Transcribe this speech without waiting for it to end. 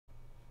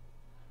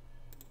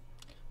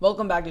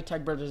Welcome back to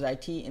Tech Brothers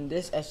IT. In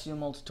this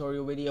HTML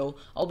tutorial video,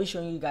 I'll be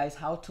showing you guys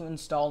how to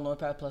install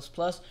Notepad++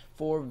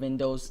 for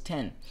Windows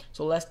 10.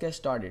 So let's get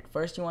started.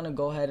 First, you want to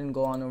go ahead and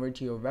go on over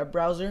to your web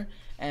browser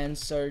and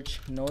search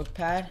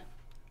Notepad++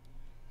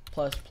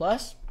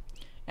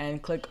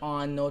 and click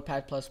on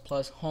Notepad++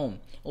 Home.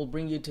 It will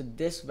bring you to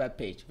this web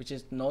page, which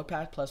is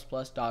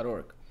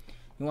notepadplus.org.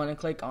 You want to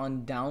click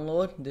on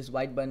Download, this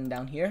white button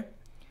down here.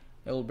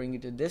 It will bring you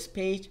to this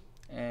page,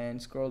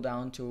 and scroll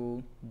down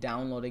to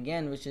download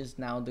again, which is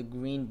now the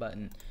green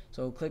button.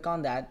 So click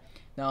on that.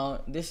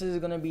 Now this is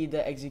going to be the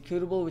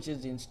executable, which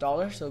is the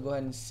installer. So go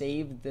ahead and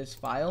save this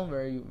file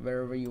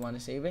wherever you want to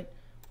save it.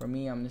 For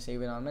me, I'm going to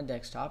save it on my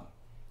desktop.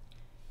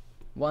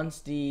 Once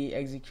the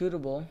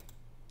executable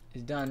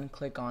is done,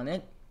 click on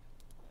it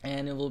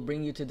and it will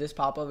bring you to this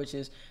pop-up, which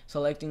is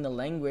selecting the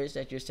language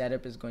that your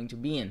setup is going to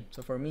be in.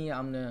 So for me,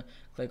 I'm going to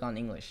click on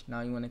English.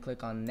 Now you want to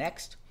click on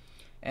next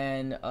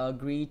and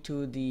agree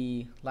to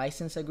the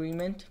license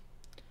agreement.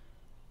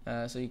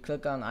 So you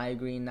click on I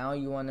agree. Now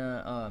you want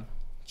to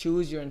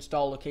choose your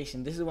install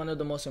location. This is one of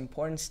the most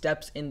important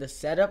steps in the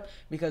setup,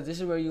 because this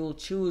is where you will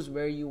choose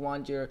where you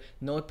want your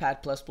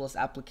Notepad++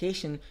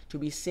 application to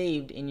be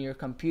saved in your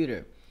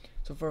computer.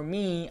 So for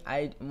me,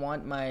 I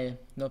want my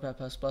Notepad++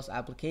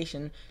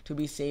 application to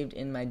be saved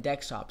in my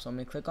desktop. So I'm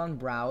going to click on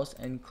browse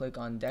and click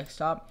on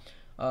desktop.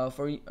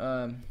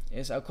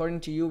 It's according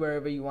to you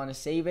wherever you want to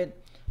save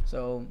it.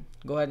 So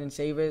go ahead and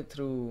save it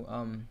through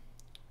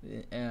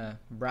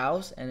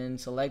browse and then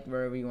select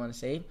wherever you want to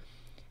save.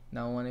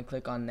 Now I want to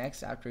click on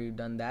next after you've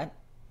done that.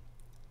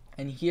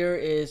 And here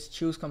is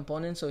choose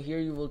components. So here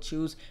you will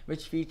choose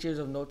which features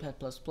of Notepad++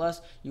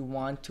 you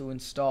want to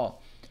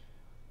install.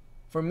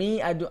 For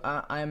me,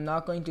 I am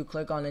not going to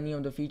click on any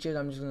of the features.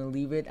 I'm just going to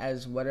leave it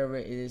as whatever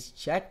it is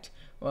checked.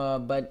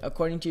 But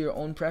according to your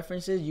own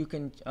preferences, you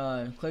can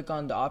click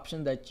on the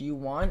option that you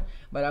want.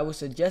 But I would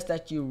suggest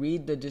that you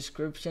read the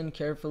description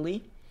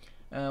carefully.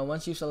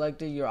 Once you've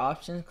selected your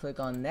option, click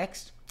on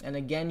next. And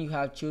again, you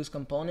have choose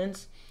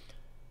components.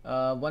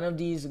 One of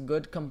these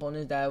good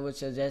components that I would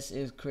suggest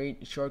is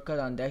create shortcut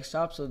on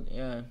desktop. So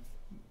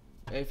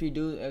if you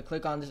do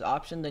click on this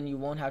option, then you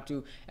won't have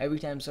to every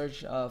time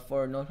search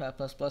for Notepad++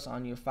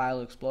 on your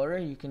file explorer.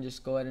 You can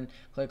just go ahead and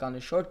click on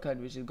the shortcut,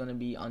 which is going to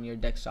be on your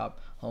desktop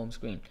home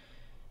screen.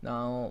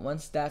 Now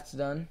once that's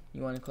done,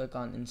 you want to click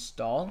on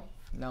install.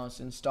 Now it's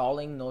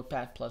installing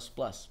Notepad++.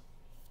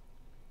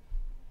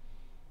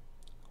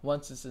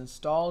 Once it's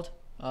installed,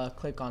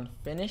 click on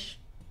finish,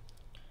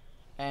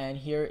 and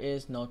here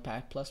is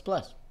Notepad++.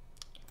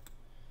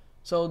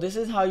 So this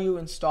is how you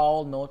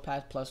install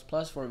Notepad++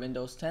 for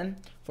Windows 10.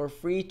 For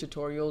free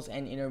tutorials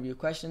and interview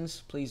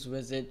questions, please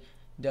visit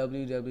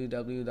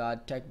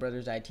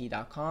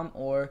www.techbrothersit.com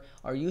or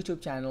our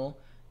YouTube channel,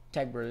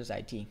 Tech Brothers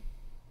IT.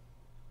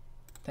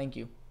 Thank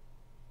you.